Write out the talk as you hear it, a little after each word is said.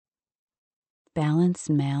balance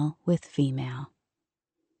male with female.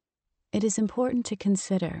 It is important to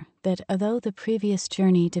consider that although the previous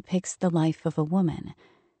journey depicts the life of a woman,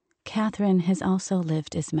 Catherine has also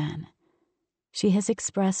lived as men. She has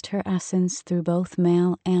expressed her essence through both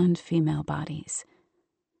male and female bodies.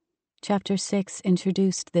 Chapter 6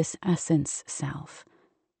 introduced this essence self,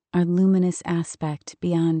 our luminous aspect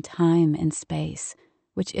beyond time and space,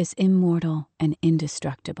 which is immortal and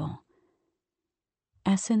indestructible.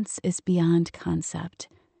 Essence is beyond concept,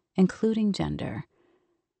 including gender.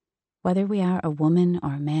 Whether we are a woman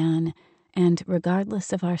or a man, and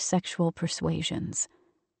regardless of our sexual persuasions,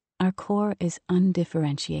 our core is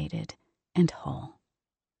undifferentiated and whole.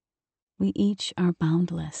 We each are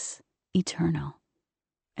boundless, eternal.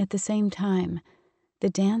 At the same time, the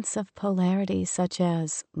dance of polarities such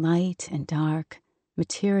as light and dark,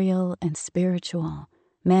 material and spiritual,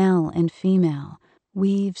 male and female,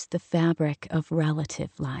 weaves the fabric of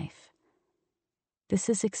relative life. This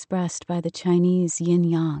is expressed by the Chinese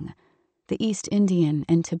yin-yang, the East Indian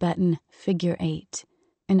and Tibetan figure 8,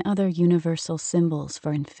 and other universal symbols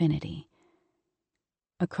for infinity.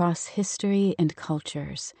 Across history and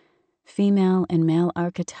cultures, female and male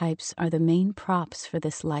archetypes are the main props for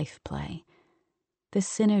this life play. This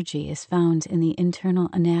synergy is found in the internal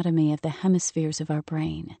anatomy of the hemispheres of our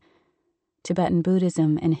brain. Tibetan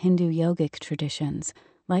Buddhism and Hindu yogic traditions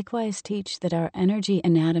likewise teach that our energy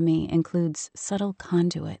anatomy includes subtle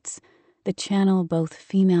conduits that channel both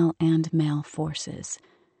female and male forces.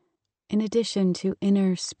 In addition to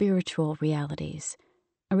inner spiritual realities,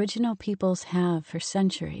 original peoples have, for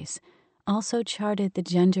centuries, also charted the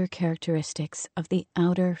gender characteristics of the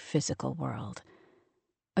outer physical world.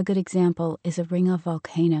 A good example is a ring of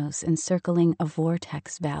volcanoes encircling a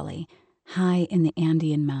vortex valley high in the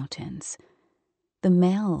Andean mountains. The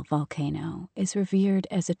male volcano is revered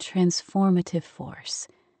as a transformative force.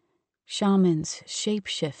 Shamans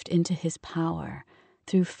shapeshift into his power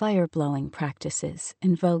through fire-blowing practices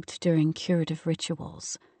invoked during curative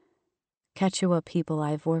rituals. Quechua people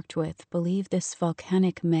I've worked with believe this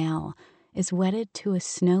volcanic male is wedded to a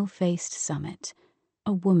snow-faced summit,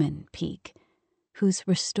 a woman peak, whose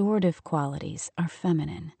restorative qualities are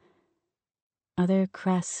feminine. Other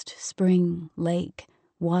crest, spring, lake,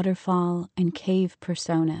 waterfall, and cave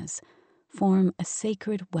personas form a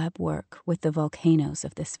sacred webwork with the volcanoes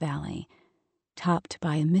of this valley, topped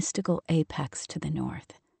by a mystical apex to the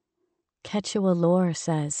north. Quechua lore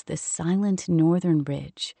says this silent northern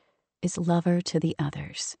ridge is lover to the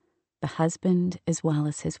others, the husband as well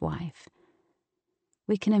as his wife.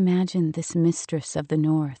 We can imagine this mistress of the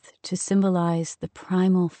north to symbolize the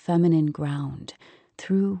primal feminine ground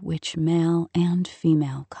through which male and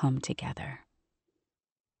female come together.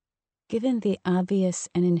 Given the obvious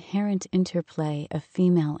and inherent interplay of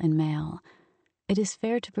female and male, it is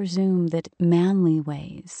fair to presume that manly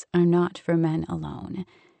ways are not for men alone,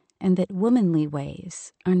 and that womanly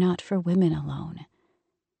ways are not for women alone.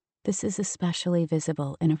 This is especially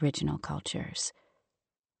visible in original cultures.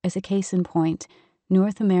 As a case in point,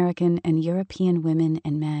 North American and European women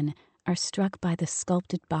and men are struck by the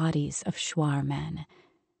sculpted bodies of Shuar men.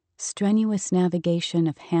 Strenuous navigation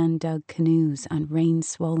of hand-dug canoes on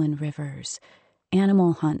rain-swollen rivers,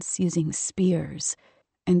 animal hunts using spears,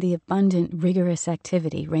 and the abundant, rigorous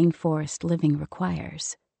activity rainforest living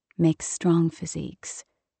requires makes strong physiques.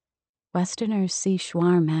 Westerners see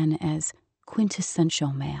Shuar men as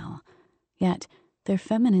quintessential male, yet their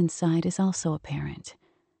feminine side is also apparent.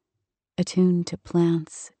 Attuned to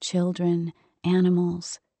plants, children,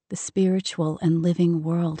 animals, the spiritual and living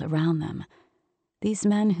world around them, these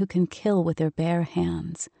men who can kill with their bare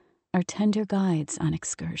hands are tender guides on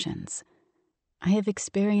excursions. I have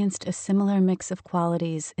experienced a similar mix of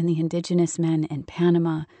qualities in the indigenous men in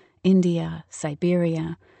Panama, India,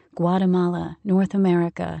 Siberia, Guatemala, North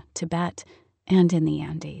America, Tibet, and in the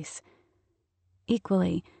Andes.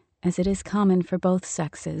 Equally, as it is common for both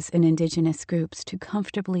sexes in indigenous groups to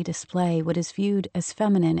comfortably display what is viewed as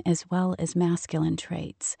feminine as well as masculine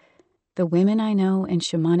traits, the women I know in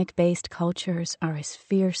shamanic-based cultures are as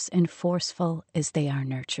fierce and forceful as they are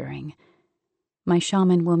nurturing. My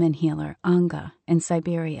shaman woman healer, Anga, in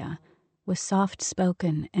Siberia, was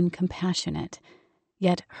soft-spoken and compassionate,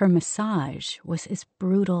 yet her massage was as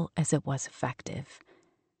brutal as it was effective.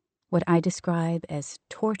 What I describe as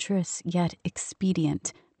torturous yet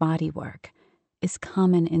expedient bodywork is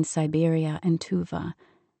common in Siberia and Tuva,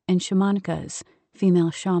 and shamanikas,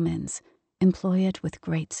 female shamans, employ it with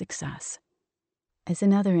great success. As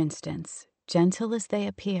another instance, gentle as they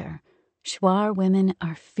appear, Shuar women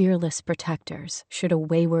are fearless protectors should a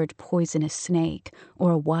wayward poisonous snake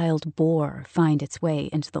or a wild boar find its way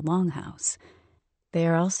into the longhouse. They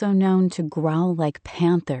are also known to growl like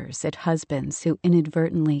panthers at husbands who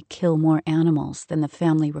inadvertently kill more animals than the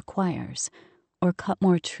family requires, or cut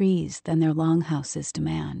more trees than their longhouses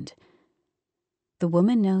demand. The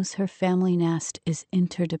woman knows her family nest is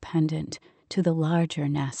interdependent to the larger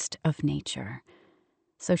nest of nature,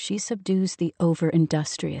 so she subdues the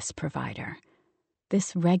over-industrious provider.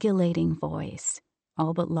 This regulating voice,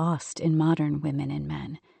 all but lost in modern women and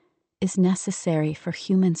men, is necessary for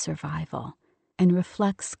human survival and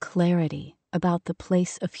reflects clarity about the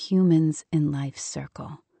place of humans in life's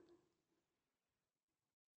circle.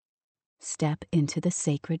 Step into the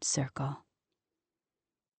sacred circle.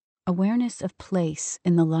 Awareness of place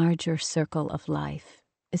in the larger circle of life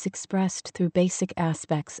is expressed through basic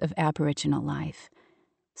aspects of Aboriginal life,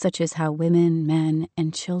 such as how women, men,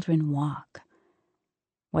 and children walk.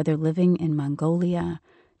 Whether living in Mongolia,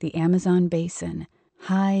 the Amazon basin,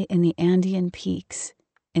 high in the Andean peaks,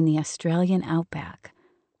 in the Australian outback,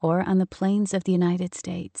 or on the plains of the United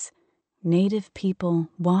States, Native people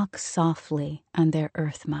walk softly on their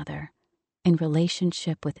Earth Mother, in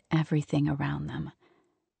relationship with everything around them.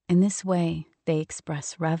 In this way, they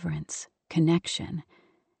express reverence, connection,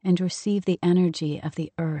 and receive the energy of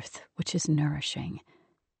the earth, which is nourishing.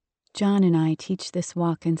 John and I teach this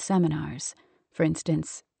walk in seminars, for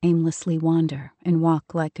instance, aimlessly wander and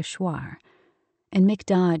walk like a shuar, and Mick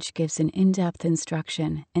Dodge gives an in-depth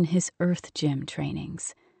instruction in his Earth Gym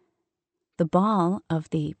trainings. The ball of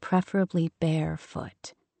the preferably bare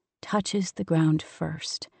foot touches the ground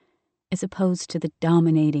first, as opposed to the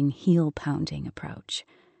dominating heel-pounding approach.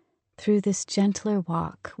 Through this gentler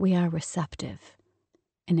walk, we are receptive,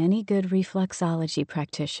 and any good reflexology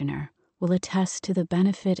practitioner will attest to the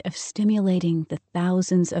benefit of stimulating the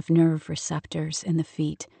thousands of nerve receptors in the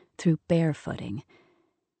feet through barefooting.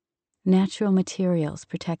 Natural materials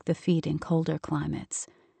protect the feet in colder climates.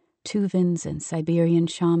 Tuvans and Siberian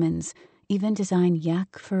shamans even design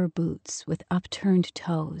yak fur boots with upturned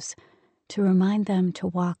toes to remind them to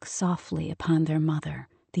walk softly upon their mother,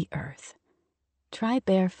 the earth. Try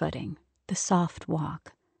barefooting, the soft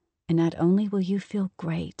walk, and not only will you feel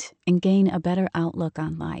great and gain a better outlook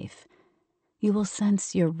on life, you will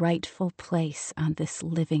sense your rightful place on this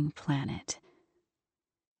living planet.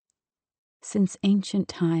 Since ancient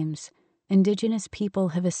times, indigenous people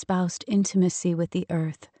have espoused intimacy with the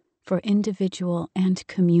earth for individual and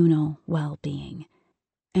communal well-being.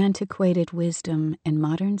 Antiquated wisdom and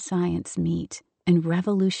modern science meet in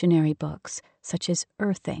revolutionary books such as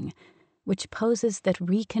Earthing, which poses that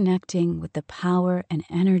reconnecting with the power and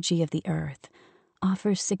energy of the earth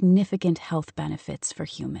offers significant health benefits for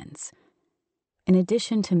humans. In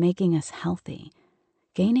addition to making us healthy,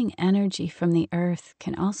 gaining energy from the earth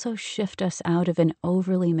can also shift us out of an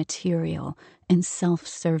overly material and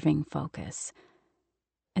self-serving focus.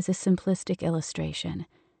 As a simplistic illustration,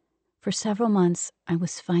 for several months I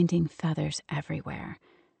was finding feathers everywhere.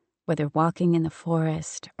 Whether walking in the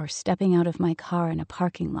forest or stepping out of my car in a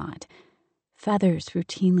parking lot, feathers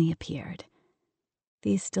routinely appeared.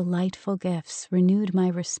 These delightful gifts renewed my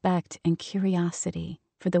respect and curiosity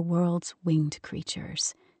for the world's winged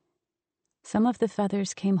creatures. Some of the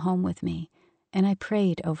feathers came home with me, and I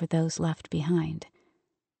prayed over those left behind.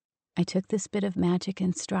 I took this bit of magic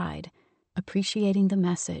in stride, appreciating the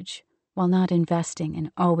message while not investing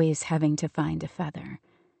in always having to find a feather.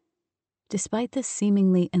 Despite this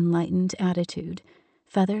seemingly enlightened attitude,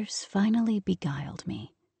 feathers finally beguiled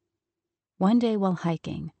me. One day while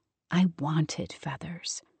hiking, I wanted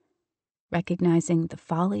feathers. Recognizing the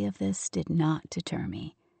folly of this did not deter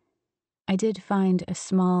me. I did find a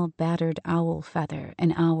small, battered owl feather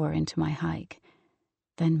an hour into my hike.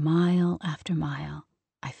 Then mile after mile,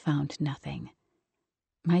 I found nothing.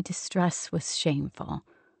 My distress was shameful.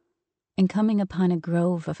 In coming upon a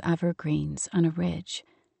grove of evergreens on a ridge,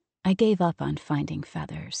 I gave up on finding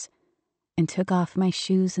feathers and took off my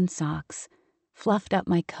shoes and socks, fluffed up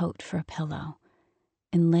my coat for a pillow,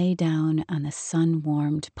 and lay down on the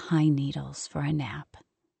sun-warmed pine needles for a nap.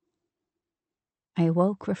 I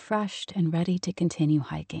awoke refreshed and ready to continue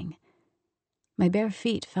hiking. My bare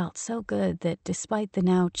feet felt so good that despite the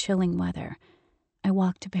now chilling weather, I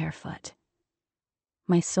walked barefoot.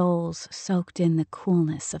 My soles soaked in the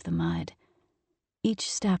coolness of the mud.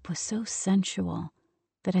 Each step was so sensual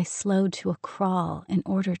that I slowed to a crawl in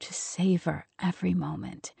order to savor every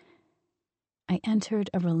moment. I entered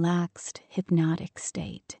a relaxed, hypnotic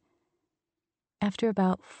state. After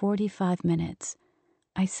about 45 minutes,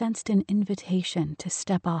 I sensed an invitation to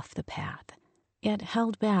step off the path, yet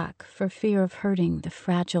held back for fear of hurting the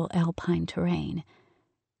fragile alpine terrain.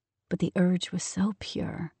 But the urge was so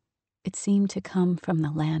pure, it seemed to come from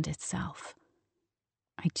the land itself.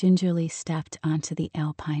 I gingerly stepped onto the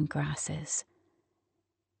alpine grasses.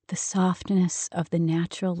 The softness of the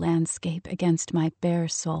natural landscape against my bare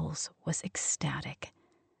soles was ecstatic.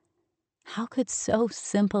 How could so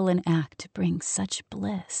simple an act bring such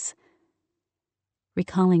bliss?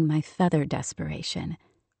 Recalling my feather desperation,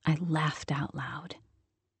 I laughed out loud.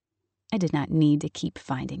 I did not need to keep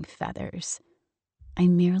finding feathers. I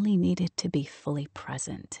merely needed to be fully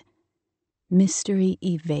present. Mystery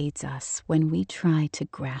evades us when we try to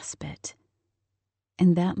grasp it.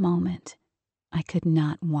 In that moment, I could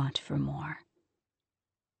not want for more.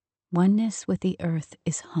 Oneness with the earth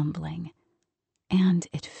is humbling, and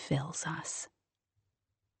it fills us.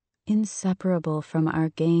 Inseparable from our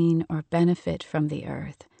gain or benefit from the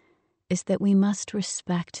earth is that we must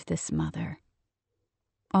respect this mother.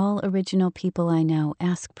 All original people I know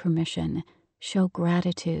ask permission, show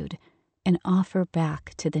gratitude, and offer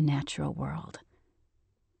back to the natural world.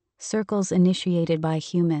 Circles initiated by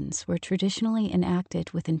humans were traditionally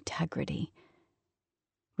enacted with integrity.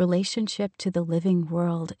 Relationship to the living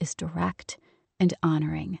world is direct and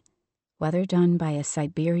honoring, whether done by a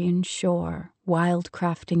Siberian shore, wild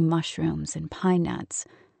crafting mushrooms and pine nuts,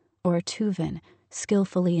 or a Tuvan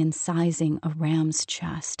skillfully incising a ram's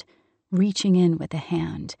chest, reaching in with a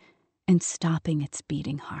hand, and stopping its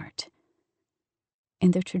beating heart.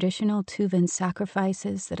 In the traditional Tuvan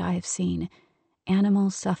sacrifices that I have seen,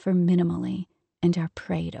 animals suffer minimally and are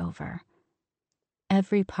prayed over.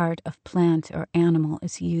 Every part of plant or animal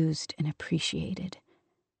is used and appreciated.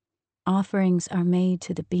 Offerings are made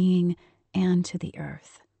to the being and to the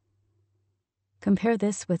earth. Compare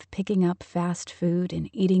this with picking up fast food and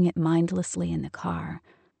eating it mindlessly in the car,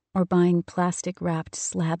 or buying plastic-wrapped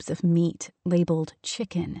slabs of meat labeled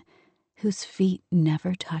chicken, whose feet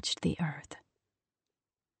never touched the earth.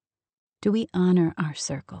 Do we honor our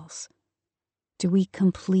circles? Do we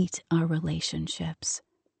complete our relationships?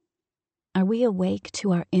 Are we awake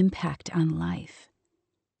to our impact on life?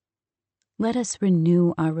 Let us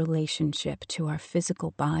renew our relationship to our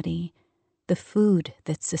physical body, the food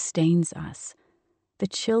that sustains us, the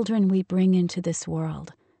children we bring into this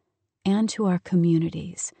world, and to our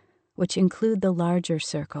communities, which include the larger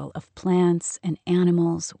circle of plants and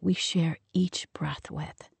animals we share each breath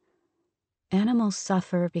with. Animals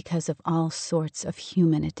suffer because of all sorts of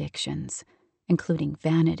human addictions, including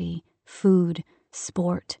vanity, food,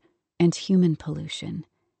 sport, and human pollution.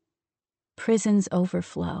 Prisons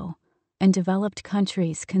overflow, and developed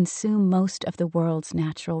countries consume most of the world's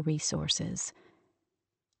natural resources.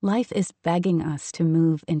 Life is begging us to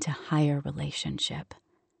move into higher relationship.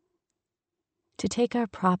 To take our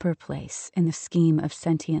proper place in the scheme of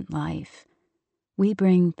sentient life, we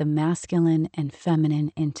bring the masculine and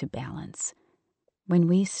feminine into balance. When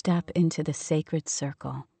we step into the sacred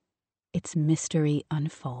circle, its mystery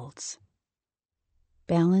unfolds.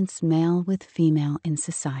 Balance male with female in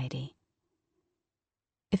society.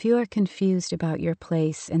 If you are confused about your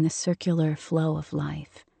place in the circular flow of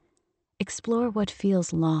life, explore what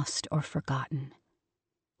feels lost or forgotten.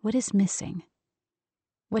 What is missing?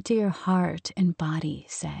 What do your heart and body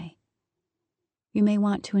say? You may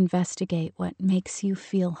want to investigate what makes you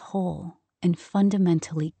feel whole and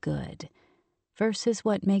fundamentally good versus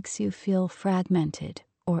what makes you feel fragmented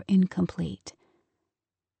or incomplete.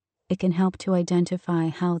 It can help to identify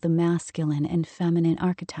how the masculine and feminine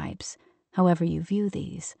archetypes, however you view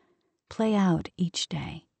these, play out each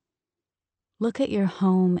day. Look at your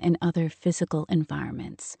home and other physical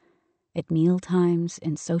environments, at meal times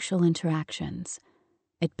and social interactions,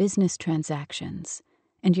 at business transactions,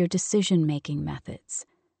 and your decision-making methods,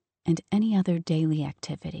 and any other daily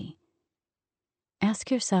activity.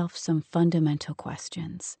 Ask yourself some fundamental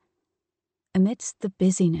questions. Amidst the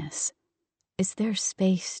busyness, is there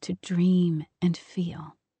space to dream and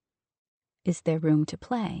feel? Is there room to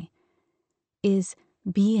play? Is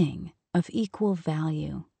being of equal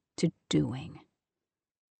value to doing?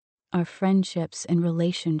 Are friendships and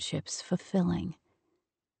relationships fulfilling?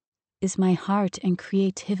 Is my heart and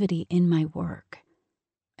creativity in my work?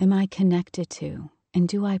 Am I connected to and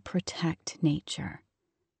do I protect nature?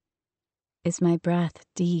 Is my breath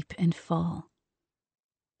deep and full?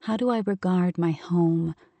 How do I regard my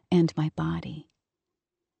home and my body?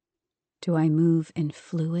 Do I move in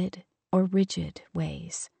fluid or rigid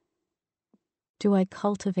ways? Do I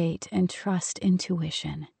cultivate and trust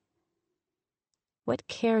intuition? What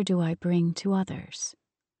care do I bring to others?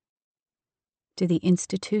 Do the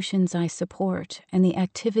institutions I support and the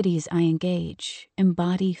activities I engage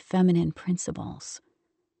embody feminine principles?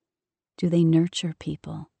 Do they nurture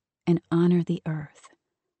people and honor the earth?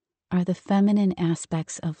 Are the feminine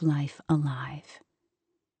aspects of life alive?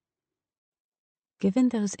 Given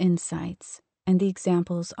those insights and the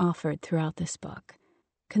examples offered throughout this book,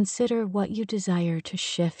 consider what you desire to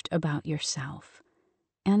shift about yourself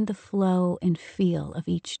and the flow and feel of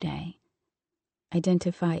each day.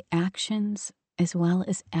 Identify actions as well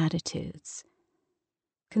as attitudes.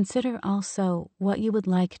 Consider also what you would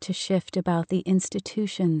like to shift about the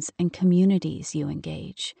institutions and communities you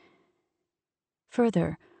engage.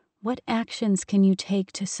 Further, what actions can you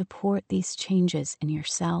take to support these changes in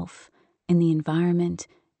yourself, in the environment,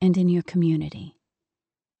 and in your community?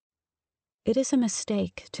 It is a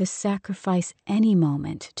mistake to sacrifice any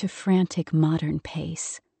moment to frantic modern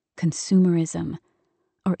pace, consumerism,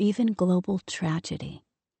 or even global tragedy.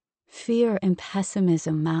 Fear and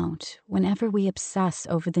pessimism mount whenever we obsess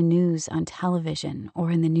over the news on television or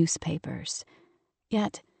in the newspapers.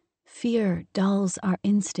 Yet, fear dulls our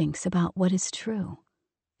instincts about what is true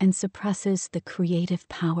and suppresses the creative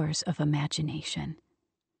powers of imagination.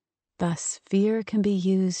 Thus, fear can be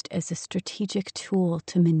used as a strategic tool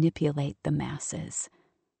to manipulate the masses.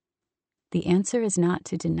 The answer is not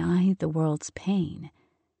to deny the world's pain,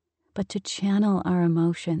 but to channel our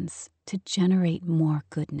emotions to generate more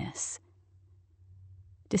goodness.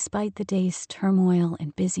 Despite the day's turmoil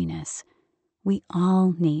and busyness, we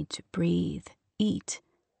all need to breathe, eat,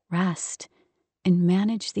 rest, and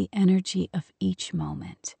manage the energy of each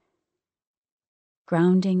moment.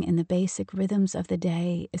 Grounding in the basic rhythms of the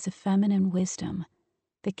day is a feminine wisdom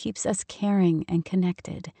that keeps us caring and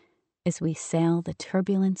connected as we sail the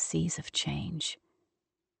turbulent seas of change.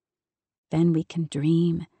 Then we can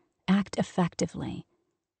dream, act effectively,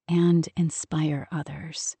 and inspire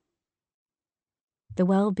others. The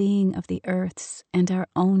well-being of the Earth's and our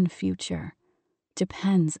own future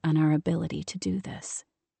depends on our ability to do this.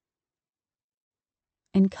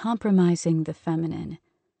 In compromising the feminine,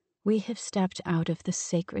 we have stepped out of the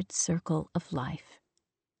sacred circle of life.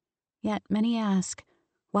 Yet many ask,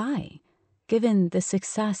 why, given the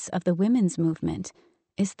success of the women's movement,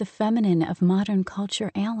 is the feminine of modern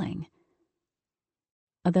culture ailing?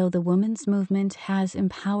 Although the women's movement has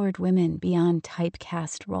empowered women beyond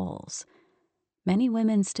typecast roles, many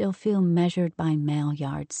women still feel measured by male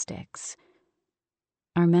yardsticks.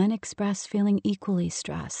 Our men express feeling equally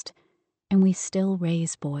stressed, and we still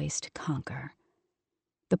raise boys to conquer.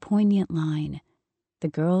 The poignant line, "The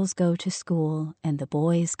girls go to school and the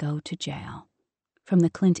boys go to jail," from the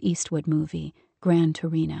Clint Eastwood movie Gran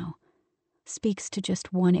Torino, speaks to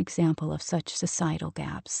just one example of such societal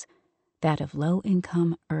gaps, that of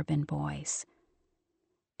low-income urban boys.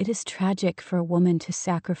 It is tragic for a woman to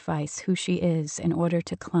sacrifice who she is in order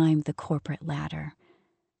to climb the corporate ladder.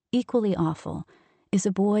 Equally awful is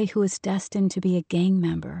a boy who is destined to be a gang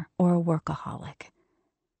member or a workaholic.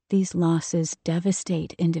 These losses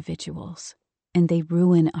devastate individuals, and they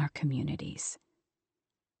ruin our communities.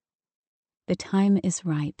 The time is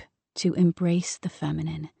ripe to embrace the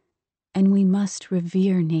feminine, and we must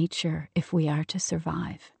revere nature if we are to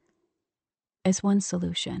survive. As one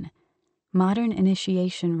solution, modern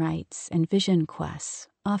initiation rites and vision quests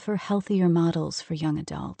offer healthier models for young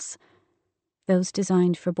adults. Those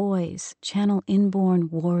designed for boys channel inborn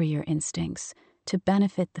warrior instincts to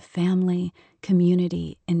benefit the family,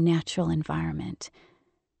 community, and natural environment.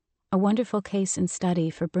 A wonderful case and study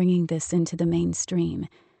for bringing this into the mainstream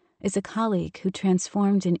is a colleague who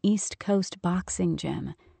transformed an East Coast boxing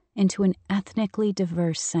gym into an ethnically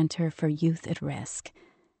diverse center for youth at risk.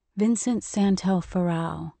 Vincent Santo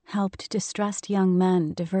Ferrao helped distressed young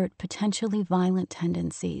men divert potentially violent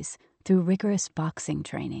tendencies through rigorous boxing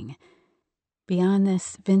training. Beyond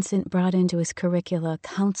this, Vincent brought into his curricula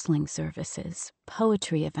counseling services,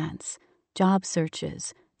 poetry events, job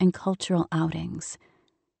searches, and cultural outings.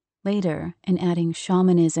 Later, in adding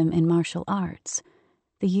shamanism and martial arts,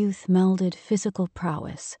 the youth melded physical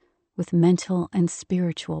prowess with mental and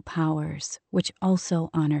spiritual powers, which also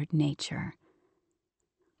honored nature.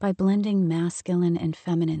 By blending masculine and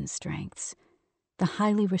feminine strengths, the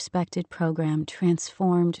highly respected program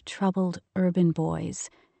transformed troubled urban boys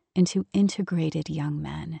into integrated young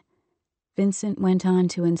men. Vincent went on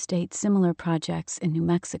to instate similar projects in New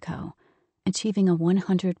Mexico, achieving a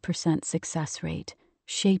 100% success rate,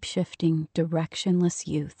 shape-shifting directionless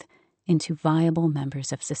youth into viable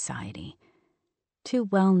members of society. Two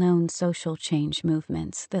well-known social change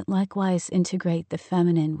movements that likewise integrate the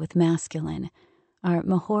feminine with masculine are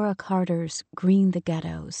Mahora Carter's Green the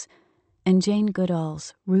Ghettos and Jane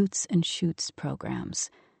Goodall's Roots and Shoots programs.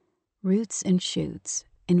 Roots and Shoots,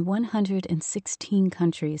 in 116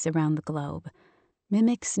 countries around the globe,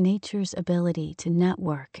 mimics nature's ability to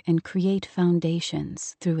network and create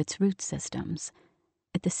foundations through its root systems,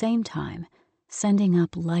 at the same time sending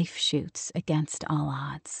up life shoots against all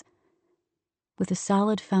odds. With a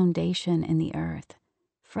solid foundation in the earth,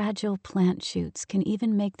 fragile plant shoots can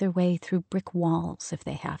even make their way through brick walls if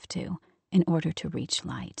they have to, in order to reach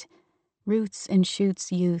light. Roots and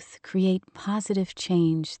Shoots youth create positive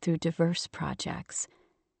change through diverse projects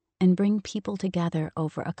and bring people together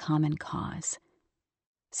over a common cause.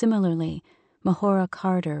 Similarly, Mahora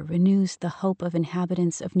Carter renews the hope of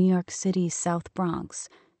inhabitants of New York City's South Bronx,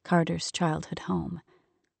 Carter's childhood home.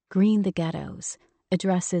 Green the Ghettos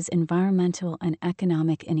addresses environmental and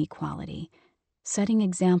economic inequality, setting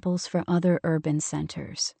examples for other urban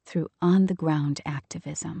centers through on-the-ground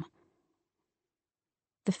activism.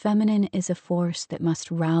 The feminine is a force that must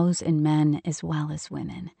rouse in men as well as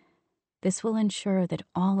women. This will ensure that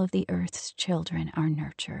all of the Earth's children are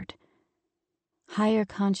nurtured. Higher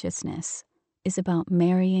consciousness is about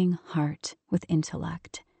marrying heart with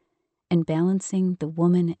intellect and balancing the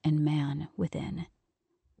woman and man within.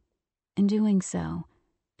 In doing so,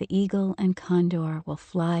 the eagle and condor will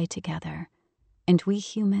fly together, and we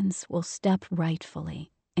humans will step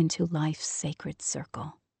rightfully into life's sacred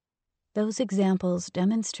circle. Those examples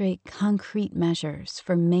demonstrate concrete measures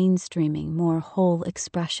for mainstreaming more whole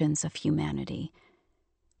expressions of humanity.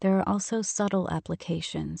 There are also subtle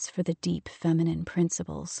applications for the deep feminine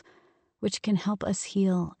principles, which can help us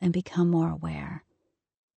heal and become more aware.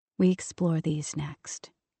 We explore these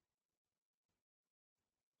next.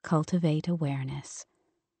 Cultivate awareness.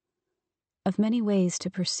 Of many ways to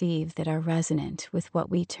perceive that are resonant with what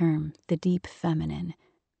we term the deep feminine,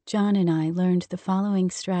 John and I learned the following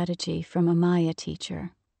strategy from a Maya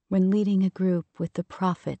teacher when leading a group with the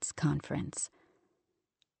Prophets Conference.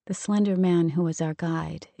 The slender man who was our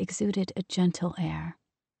guide exuded a gentle air,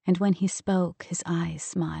 and when he spoke, his eyes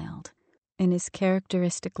smiled. In his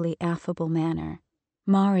characteristically affable manner,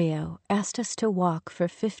 Mario asked us to walk for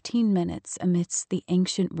 15 minutes amidst the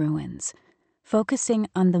ancient ruins, focusing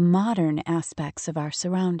on the modern aspects of our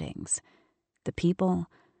surroundings, the people,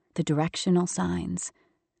 the directional signs,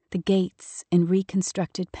 the gates and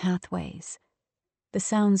reconstructed pathways, the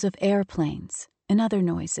sounds of airplanes and other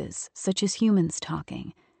noises such as humans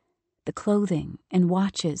talking, the clothing and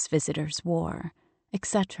watches visitors wore,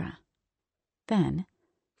 etc. Then,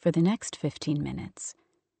 for the next 15 minutes,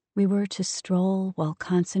 we were to stroll while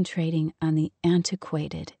concentrating on the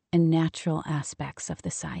antiquated and natural aspects of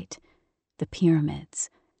the site, the pyramids,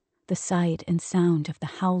 the sight and sound of the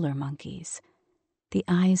howler monkeys, the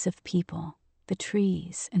eyes of people, the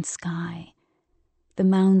trees and sky, the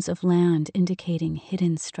mounds of land indicating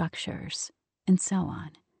hidden structures, and so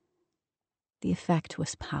on. The effect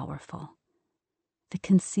was powerful. The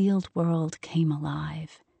concealed world came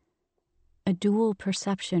alive. A dual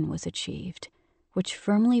perception was achieved, which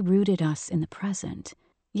firmly rooted us in the present,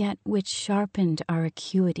 yet which sharpened our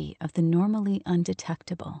acuity of the normally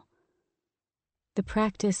undetectable. The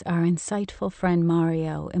practice our insightful friend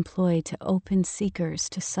Mario employed to open seekers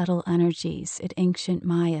to subtle energies at ancient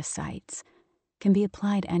Maya sites can be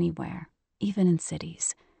applied anywhere, even in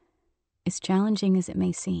cities. As challenging as it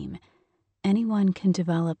may seem, anyone can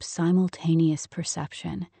develop simultaneous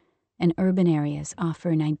perception, and urban areas offer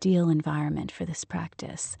an ideal environment for this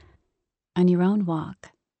practice. On your own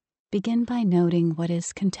walk, begin by noting what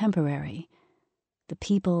is contemporary, the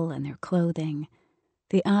people and their clothing,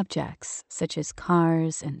 the objects such as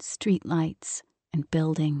cars and street lights and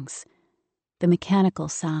buildings, the mechanical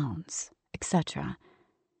sounds, etc.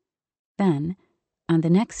 Then, on the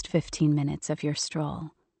next 15 minutes of your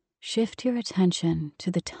stroll, shift your attention to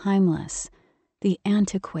the timeless, the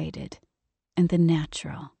antiquated, and the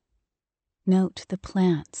natural. Note the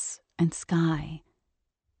plants and sky,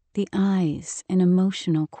 the eyes and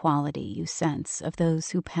emotional quality you sense of those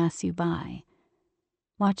who pass you by.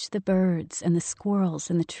 Watch the birds and the squirrels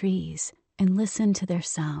in the trees and listen to their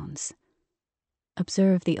sounds.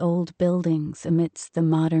 Observe the old buildings amidst the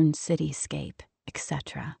modern cityscape,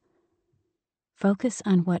 etc. Focus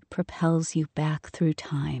on what propels you back through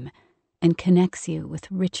time and connects you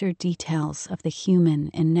with richer details of the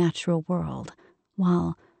human and natural world,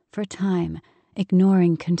 while, for a time,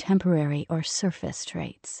 ignoring contemporary or surface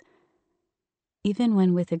traits. Even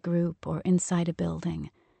when with a group or inside a building,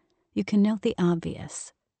 you can note the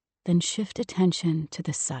obvious, then shift attention to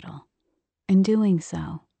the subtle. In doing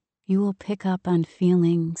so, you will pick up on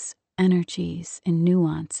feelings, energies, and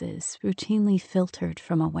nuances routinely filtered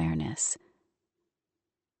from awareness.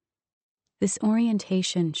 This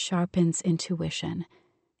orientation sharpens intuition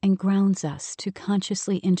and grounds us to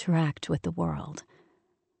consciously interact with the world.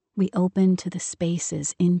 We open to the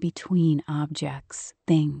spaces in between objects,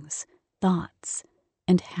 things, thoughts,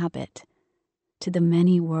 and habit, to the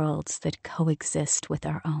many worlds that coexist with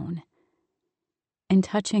our own. In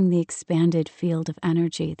touching the expanded field of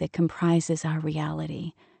energy that comprises our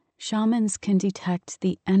reality, shamans can detect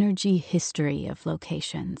the energy history of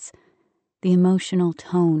locations, the emotional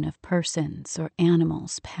tone of persons or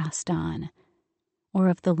animals passed on, or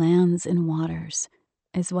of the lands and waters,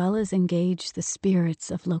 as well as engage the spirits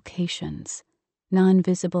of locations,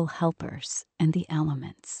 non-visible helpers, and the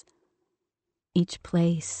elements. Each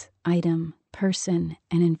place, item, person,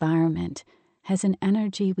 and environment has an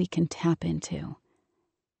energy we can tap into.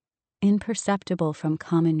 Imperceptible from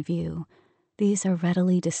common view, these are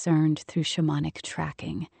readily discerned through shamanic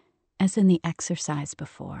tracking, as in the exercise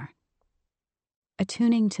before.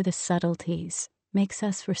 Attuning to the subtleties makes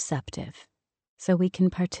us receptive, so we can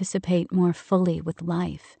participate more fully with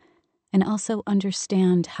life and also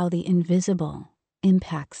understand how the invisible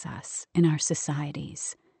impacts us in our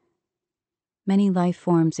societies. Many life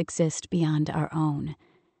forms exist beyond our own,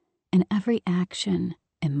 and every action,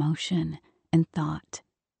 emotion, and thought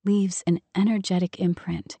leaves an energetic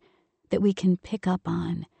imprint that we can pick up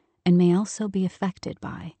on and may also be affected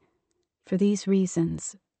by. For these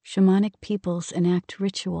reasons, shamanic peoples enact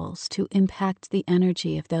rituals to impact the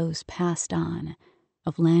energy of those passed on,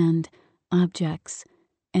 of land, objects,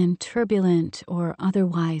 and turbulent or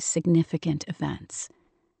otherwise significant events.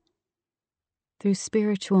 Through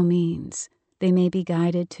spiritual means, they may be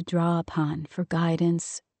guided to draw upon for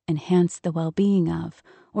guidance, enhance the well-being of,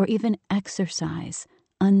 or even exercise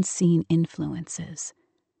unseen influences.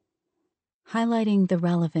 Highlighting the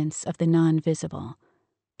relevance of the non-visible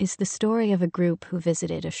is the story of a group who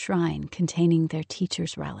visited a shrine containing their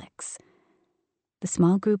teacher's relics. The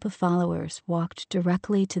small group of followers walked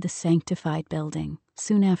directly to the sanctified building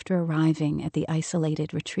soon after arriving at the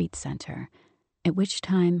isolated retreat center, at which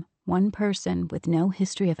time one person with no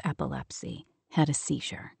history of epilepsy had a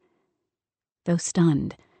seizure. Though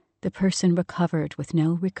stunned, the person recovered with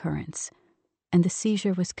no recurrence, and the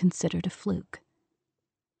seizure was considered a fluke.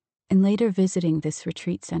 In later visiting this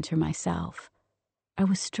retreat center myself, I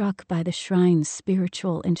was struck by the shrine's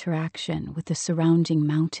spiritual interaction with the surrounding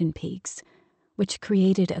mountain peaks, which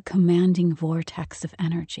created a commanding vortex of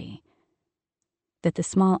energy. That the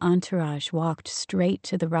small entourage walked straight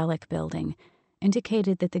to the relic building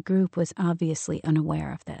indicated that the group was obviously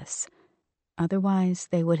unaware of this. Otherwise,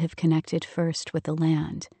 they would have connected first with the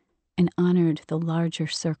land and honored the larger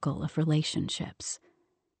circle of relationships.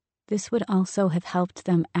 This would also have helped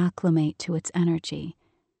them acclimate to its energy.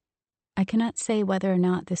 I cannot say whether or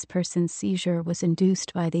not this person's seizure was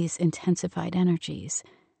induced by these intensified energies,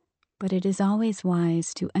 but it is always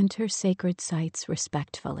wise to enter sacred sites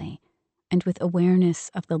respectfully and with awareness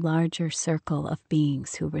of the larger circle of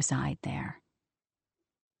beings who reside there.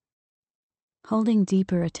 Holding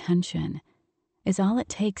deeper attention is all it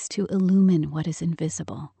takes to illumine what is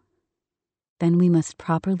invisible. Then we must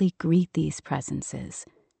properly greet these presences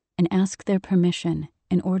and ask their permission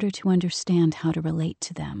in order to understand how to relate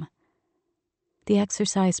to them. The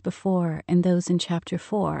exercise before and those in Chapter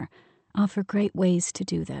 4 offer great ways to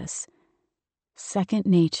do this. Second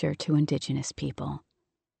nature to indigenous people.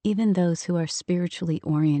 Even those who are spiritually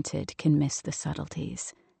oriented can miss the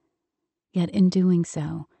subtleties. Yet in doing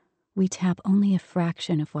so, we tap only a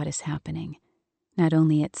fraction of what is happening, not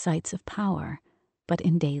only at sites of power, but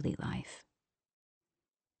in daily life.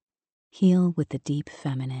 Heal with the deep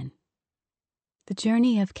feminine. The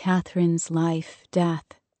journey of Catherine's life, death,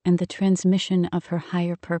 and the transmission of her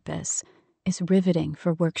higher purpose is riveting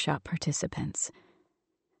for workshop participants.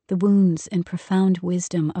 The wounds and profound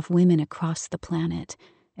wisdom of women across the planet,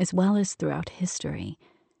 as well as throughout history,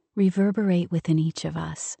 reverberate within each of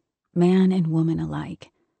us, man and woman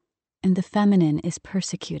alike, and the feminine is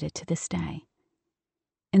persecuted to this day.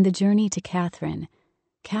 In the journey to Catherine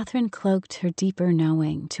cloaked her deeper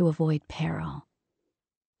knowing to avoid peril.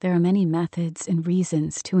 There are many methods and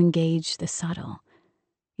reasons to engage the subtle,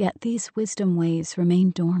 yet these wisdom ways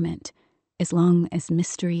remain dormant as long as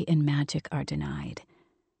mystery and magic are denied.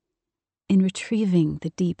 In retrieving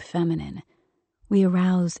the deep feminine, we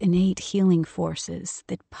arouse innate healing forces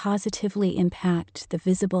that positively impact the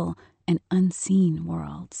visible and unseen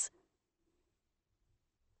worlds.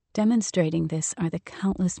 Demonstrating this are the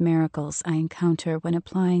countless miracles I encounter when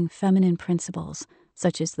applying feminine principles,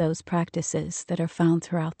 such as those practices that are found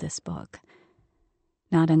throughout this book.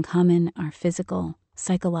 Not uncommon are physical,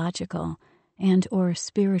 psychological, and/or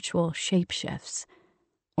spiritual shapeshifts,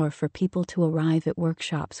 or for people to arrive at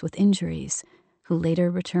workshops with injuries who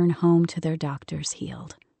later return home to their doctors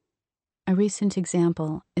healed. A recent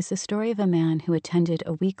example is the story of a man who attended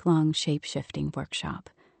a week-long shape-shifting workshop.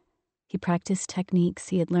 He practiced techniques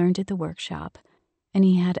he had learned at the workshop, and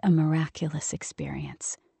he had a miraculous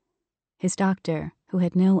experience. His doctor, who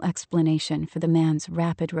had no explanation for the man's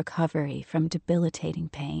rapid recovery from debilitating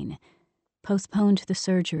pain, postponed the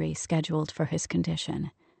surgery scheduled for his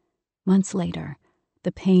condition. Months later,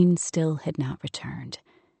 the pain still had not returned.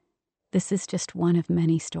 This is just one of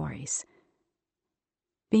many stories.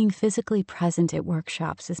 Being physically present at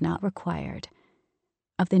workshops is not required.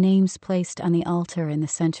 Of the names placed on the altar in the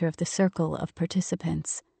center of the circle of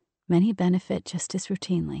participants, many benefit just as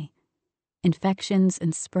routinely. Infections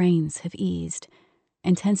and sprains have eased.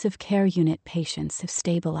 Intensive care unit patients have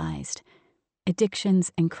stabilized.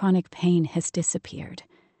 Addictions and chronic pain has disappeared.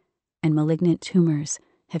 And malignant tumors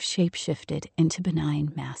have shapeshifted into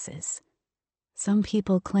benign masses. Some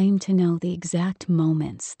people claim to know the exact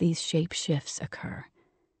moments these shapeshifts occur.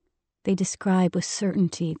 They describe with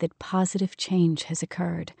certainty that positive change has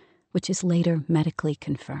occurred, which is later medically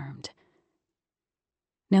confirmed.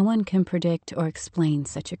 No one can predict or explain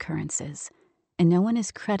such occurrences, and no one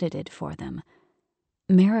is credited for them.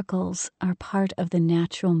 Miracles are part of the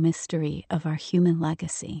natural mystery of our human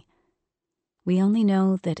legacy. We only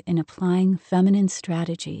know that in applying feminine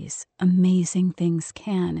strategies, amazing things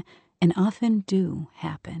can and often do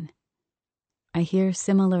happen. I hear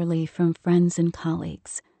similarly from friends and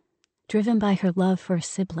colleagues. Driven by her love for a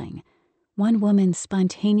sibling, one woman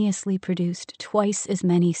spontaneously produced twice as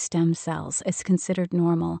many stem cells as considered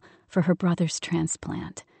normal for her brother's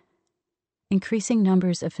transplant. Increasing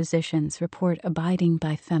numbers of physicians report abiding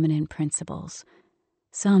by feminine principles.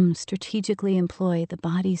 Some strategically employ the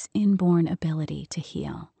body's inborn ability to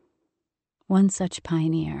heal. One such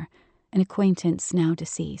pioneer, an acquaintance now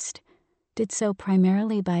deceased, did so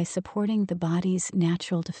primarily by supporting the body's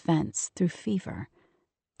natural defense through fever.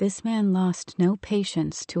 This man lost no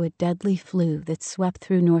patience to a deadly flu that swept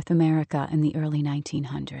through North America in the early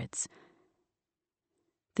 1900s.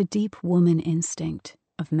 The deep woman instinct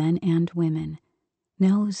of men and women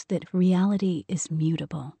knows that reality is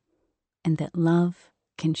mutable and that love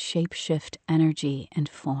can shapeshift energy and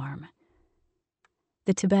form.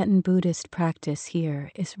 The Tibetan Buddhist practice here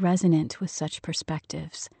is resonant with such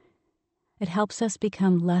perspectives. It helps us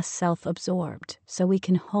become less self-absorbed so we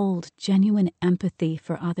can hold genuine empathy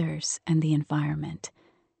for others and the environment.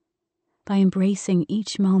 By embracing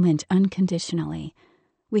each moment unconditionally,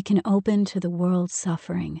 we can open to the world's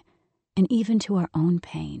suffering and even to our own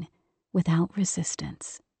pain without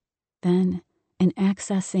resistance. Then, in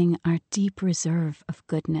accessing our deep reserve of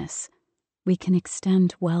goodness, we can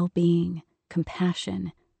extend well-being,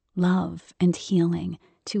 compassion, love, and healing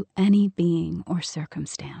to any being or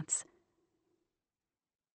circumstance.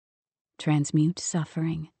 Transmute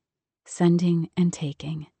suffering, sending and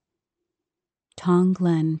taking.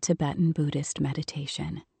 Tonglen Tibetan Buddhist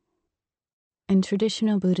meditation. In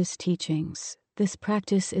traditional Buddhist teachings, this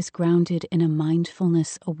practice is grounded in a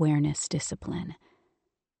mindfulness awareness discipline.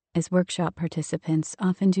 As workshop participants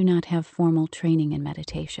often do not have formal training in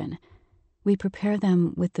meditation, we prepare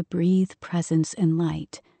them with the Breathe, Presence, and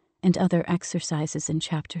Light and other exercises in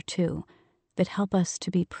Chapter 2 that help us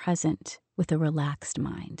to be present with a relaxed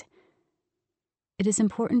mind. It is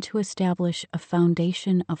important to establish a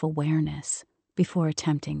foundation of awareness before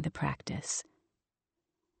attempting the practice.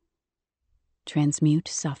 Transmute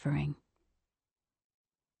suffering.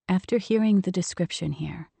 After hearing the description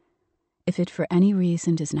here, if it for any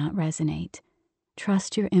reason does not resonate,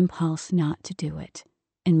 trust your impulse not to do it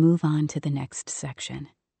and move on to the next section.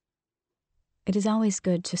 It is always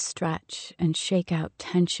good to stretch and shake out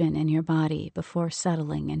tension in your body before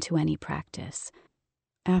settling into any practice.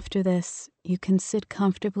 After this, you can sit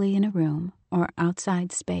comfortably in a room or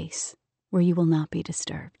outside space where you will not be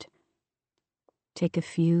disturbed. Take a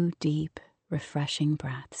few deep, refreshing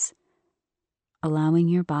breaths, allowing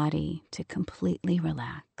your body to completely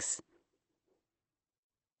relax.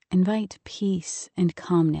 Invite peace and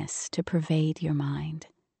calmness to pervade your mind.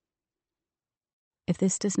 If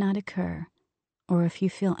this does not occur, or if you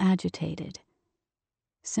feel agitated,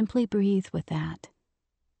 simply breathe with that.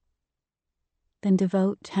 Then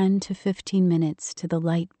devote 10 to 15 minutes to the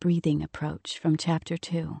light breathing approach from Chapter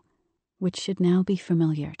 2, which should now be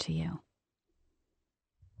familiar to you.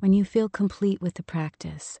 When you feel complete with the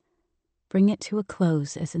practice, bring it to a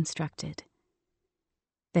close as instructed.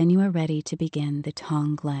 Then you are ready to begin the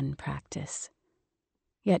Tonglen practice.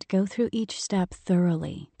 Yet go through each step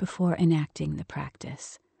thoroughly before enacting the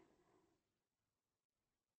practice.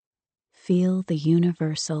 Feel the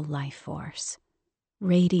universal life force,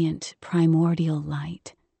 radiant primordial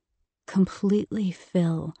light, completely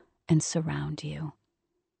fill and surround you.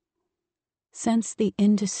 Sense the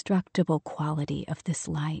indestructible quality of this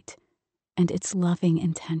light and its loving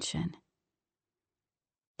intention.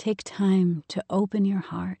 Take time to open your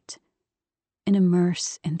heart and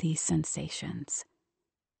immerse in these sensations.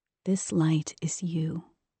 This light is you.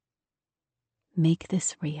 Make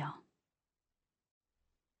this real.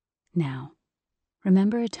 Now,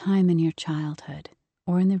 remember a time in your childhood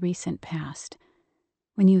or in the recent past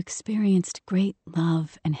when you experienced great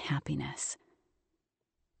love and happiness.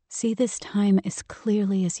 See this time as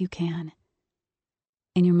clearly as you can.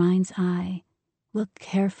 In your mind's eye, look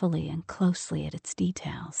carefully and closely at its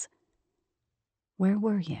details. Where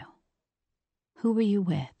were you? Who were you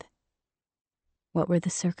with? What were the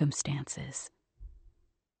circumstances?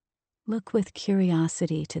 Look with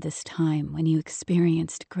curiosity to this time when you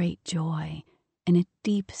experienced great joy and a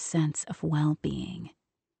deep sense of well-being.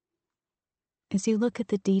 As you look at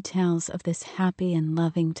the details of this happy and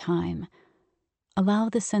loving time, allow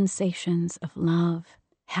the sensations of love,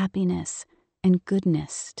 happiness, and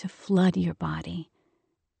goodness to flood your body.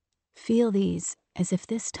 Feel these as if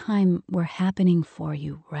this time were happening for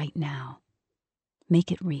you right now.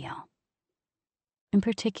 Make it real. In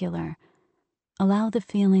particular, allow the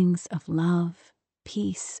feelings of love,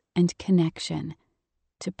 peace, and connection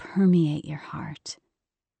to permeate your heart.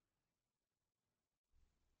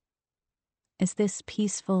 As this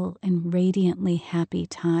peaceful and radiantly happy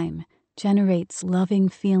time generates loving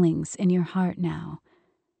feelings in your heart now,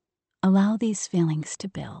 allow these feelings to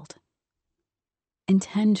build.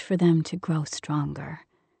 Intend for them to grow stronger.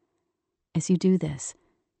 As you do this,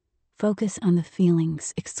 focus on the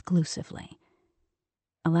feelings exclusively.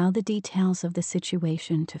 Allow the details of the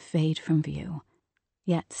situation to fade from view,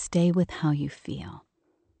 yet stay with how you feel.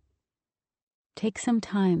 Take some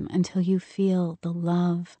time until you feel the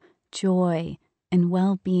love, joy, and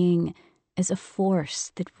well-being as a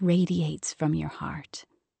force that radiates from your heart.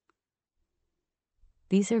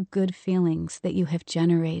 These are good feelings that you have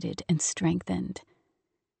generated and strengthened.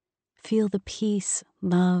 Feel the peace,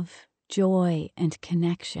 love, joy, and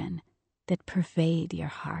connection that pervade your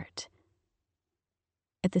heart.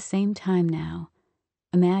 At the same time now,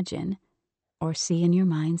 imagine, or see in your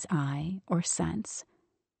mind's eye or sense,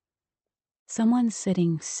 someone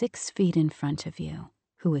sitting 6 feet in front of you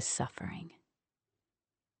who is suffering.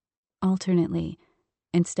 Alternately,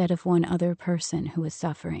 instead of one other person who is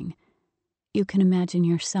suffering, you can imagine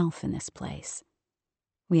yourself in this place.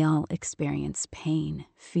 We all experience pain,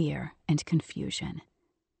 fear, and confusion.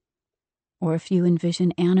 Or if you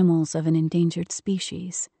envision animals of an endangered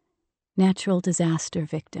species, natural disaster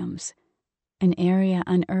victims, an area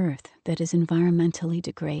on Earth that is environmentally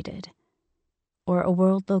degraded, or a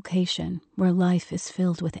world location where life is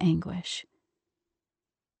filled with anguish.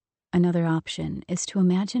 Another option is to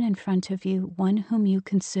imagine in front of you one whom you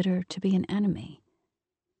consider to be an enemy,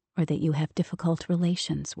 or that you have difficult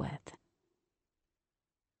relations with.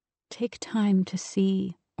 Take time to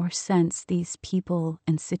see or sense these people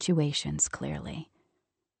and situations clearly.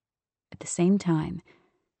 At the same time,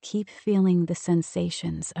 keep feeling the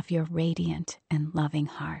sensations of your radiant and loving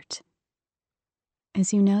heart.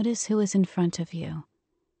 As you notice who is in front of you,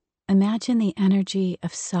 imagine the energy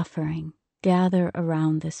of suffering gather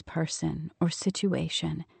around this person or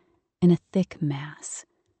situation in a thick mass.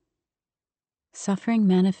 Suffering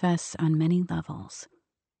manifests on many levels: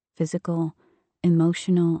 physical,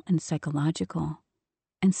 emotional, and psychological,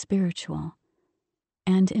 and spiritual.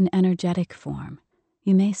 And in energetic form,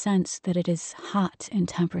 you may sense that it is hot in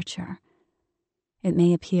temperature. It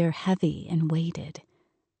may appear heavy and weighted,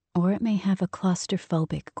 or it may have a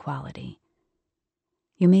claustrophobic quality.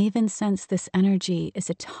 You may even sense this energy is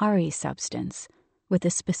a tarry substance with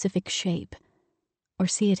a specific shape, or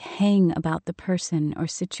see it hang about the person or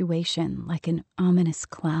situation like an ominous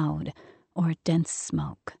cloud or a dense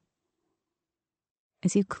smoke.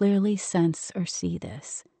 As you clearly sense or see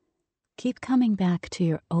this, keep coming back to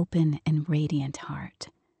your open and radiant heart.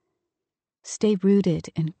 Stay rooted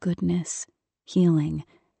in goodness, healing,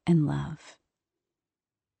 and love.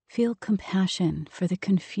 Feel compassion for the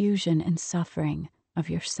confusion and suffering of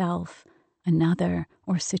yourself, another,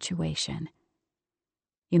 or situation.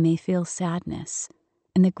 You may feel sadness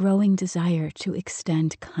and the growing desire to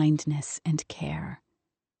extend kindness and care.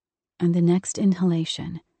 On the next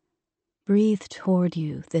inhalation, breathe toward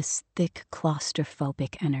you this thick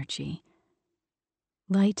claustrophobic energy.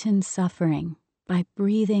 Lighten suffering by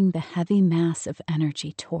breathing the heavy mass of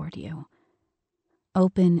energy toward you.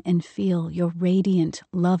 Open and feel your radiant,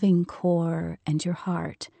 loving core and your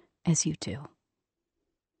heart as you do.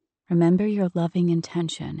 Remember your loving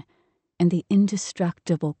intention and the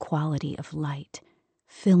indestructible quality of light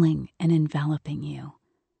filling and enveloping you.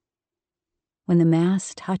 When the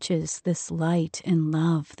mass touches this light and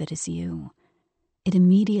love that is you, it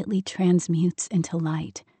immediately transmutes into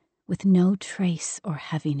light with no trace or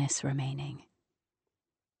heaviness remaining.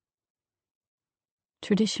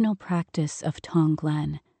 Traditional practice of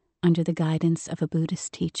Tonglen, under the guidance of a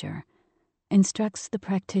Buddhist teacher, instructs the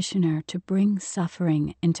practitioner to bring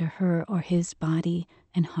suffering into her or his body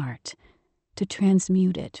and heart, to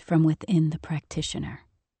transmute it from within the practitioner.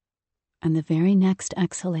 On the very next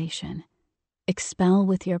exhalation, expel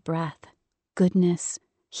with your breath goodness,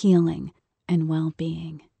 healing, and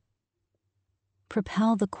well-being.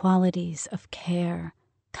 Propel the qualities of care,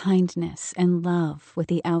 kindness, and love with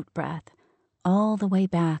the out-breath all the way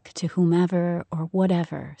back to whomever or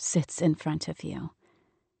whatever sits in front of you.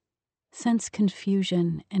 Sense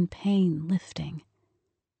confusion and pain lifting.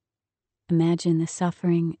 Imagine the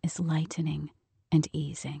suffering is lightening and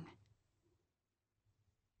easing.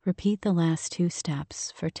 Repeat the last 2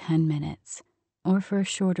 steps for 10 minutes or for a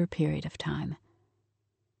shorter period of time.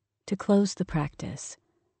 To close the practice,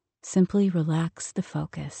 simply relax the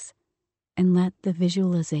focus and let the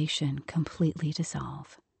visualization completely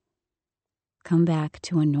dissolve. Come back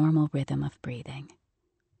to a normal rhythm of breathing.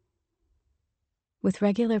 With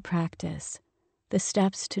regular practice, the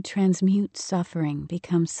steps to transmute suffering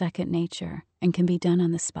become second nature and can be done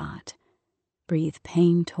on the spot. Breathe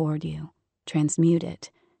pain toward you, transmute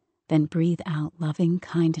it, then breathe out loving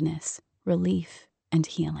kindness, relief, and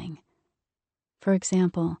healing. For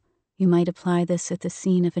example, you might apply this at the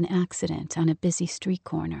scene of an accident on a busy street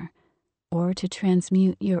corner, or to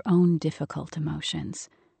transmute your own difficult emotions.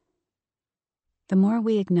 The more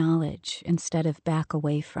we acknowledge instead of back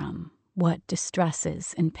away from what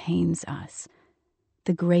distresses and pains us,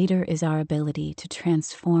 the greater is our ability to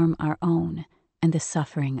transform our own and the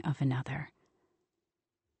suffering of another.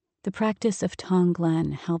 The practice of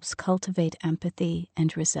Tonglen helps cultivate empathy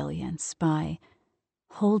and resilience by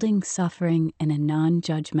holding suffering in a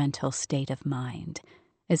non-judgmental state of mind,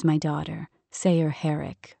 as my daughter, Sayer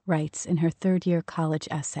Herrick, writes in her 3rd-year college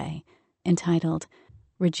essay entitled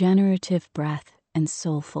Regenerative Breath and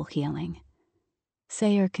Soulful Healing.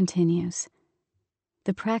 Sayer continues,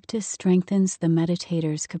 the practice strengthens the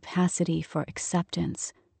meditator's capacity for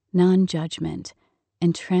acceptance, non-judgment,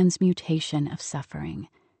 and transmutation of suffering.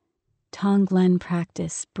 Tonglen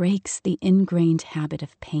practice breaks the ingrained habit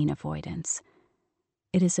of pain avoidance.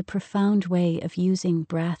 It is a profound way of using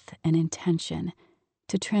breath and intention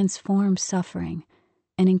to transform suffering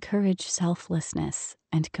and encourage selflessness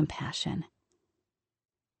and compassion.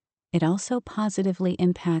 It also positively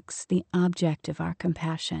impacts the object of our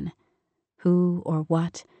compassion, who or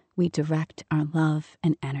what we direct our love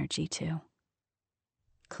and energy to.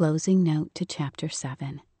 Closing note to Chapter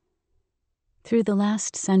 7. Through the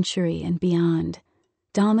last century and beyond,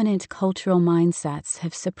 dominant cultural mindsets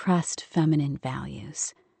have suppressed feminine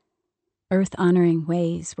values. Earth-honoring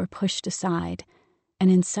ways were pushed aside, and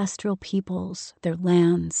ancestral peoples, their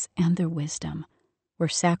lands, and their wisdom were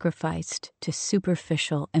sacrificed to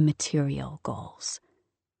superficial and material goals.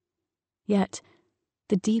 Yet,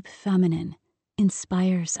 the deep feminine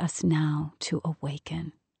inspires us now to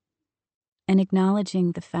awaken. In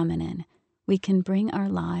acknowledging the feminine, we can bring our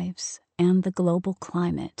lives and the global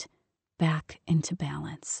climate back into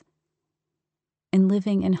balance. In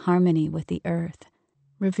living in harmony with the earth,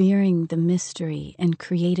 revering the mystery and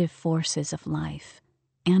creative forces of life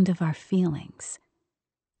and of our feelings,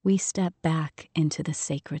 we step back into the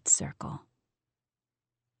sacred circle.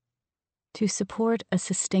 To support a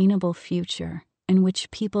sustainable future in which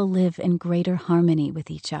people live in greater harmony with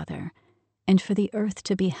each other, and for the earth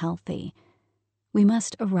to be healthy, we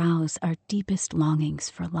must arouse our deepest longings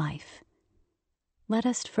for life. Let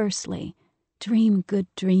us firstly dream good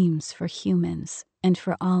dreams for humans and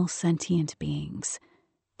for all sentient beings.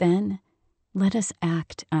 Then, let us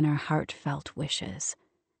act on our heartfelt wishes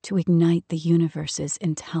to ignite the universe's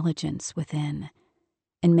intelligence within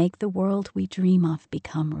and make the world we dream of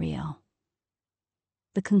become real.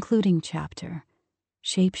 The concluding chapter,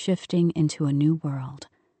 Shapeshifting into a New World,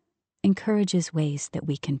 encourages ways that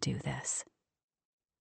we can do this.